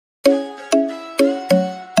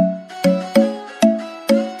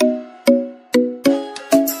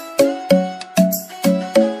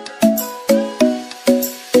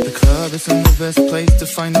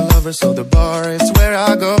find a lover, so the bar is where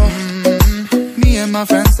I go. Me and my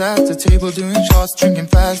friends at the table doing shots, drinking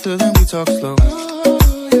faster than we talk slow.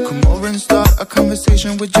 Come over and start a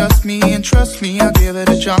conversation with just me, and trust me, I'll give it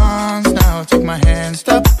a chance. Now take my hand,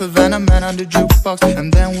 stop Havana Man on the jukebox,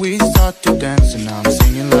 and then we start to dance. And I'm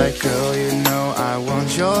singing like, girl, you know I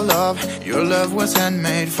want your love. Your love was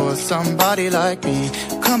handmade for somebody like me.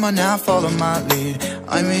 Come on now, follow my lead.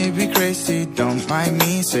 I may be crazy, don't mind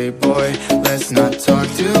me. Say, boy, let's not talk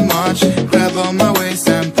too much. Grab on my waist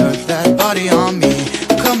and put that body on me.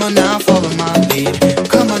 Come on now, follow my lead.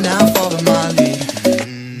 Come on now, follow my lead.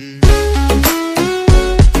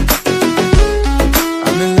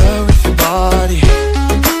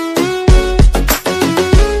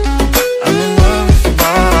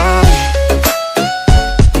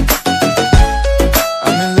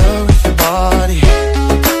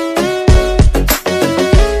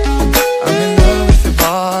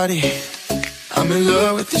 I'm in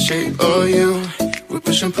love with the shape of you. We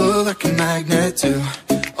push and pull like a magnet too.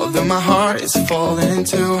 Although my heart is falling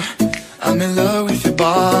too. I'm in love with your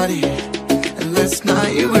body. And last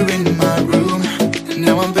night you were in my room, and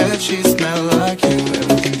now on bedsheet smell like you.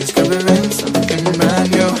 Everything discovering something brand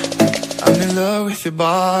new. I'm in love with your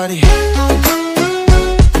body.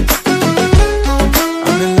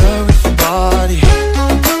 I'm in love with your body.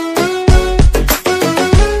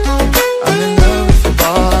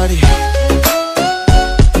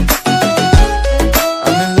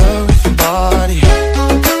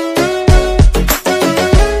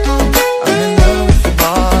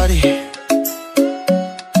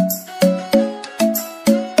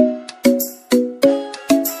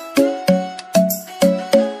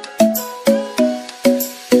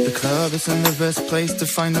 Isn't the best place to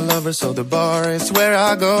find a lover, so the bar is where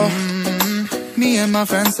I go. Me and my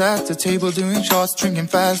friends at the table doing shots, drinking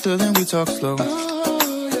faster than we talk slow.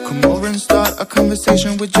 Come over and start a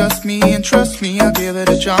conversation with just me, and trust me, I'll give it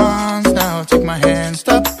a chance. Now take my hand,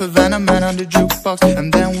 stop Havana Man on the jukebox,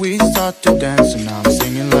 and then we start to dance. And I'm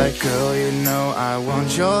singing like, girl, you know I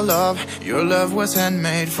want your love. Your love was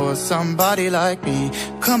handmade for somebody like me.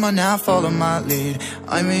 Come on now, follow my lead.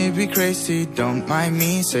 I may be crazy, don't mind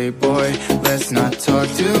me. Say, boy, let's not talk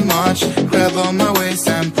too much. Grab on my waist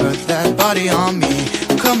and put that body on me.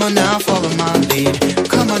 Come on now, follow my lead.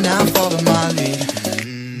 Come on now, follow my lead.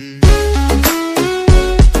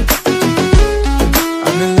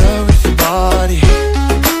 I'm in love with your body.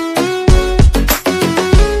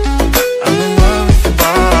 I'm in love with your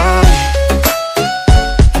body.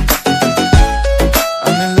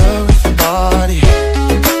 I'm in love with your body.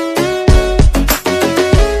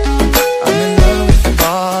 I'm in love with your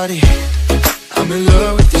body. I'm in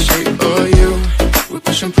love with the shape of you. We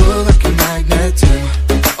push and pull like a magnet too.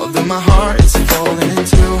 Although my heart is falling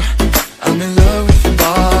too. I'm in love with your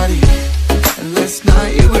body. And last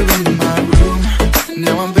night you were in my room, and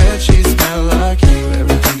now on bedsheet smell like you.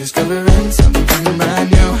 Everything discovering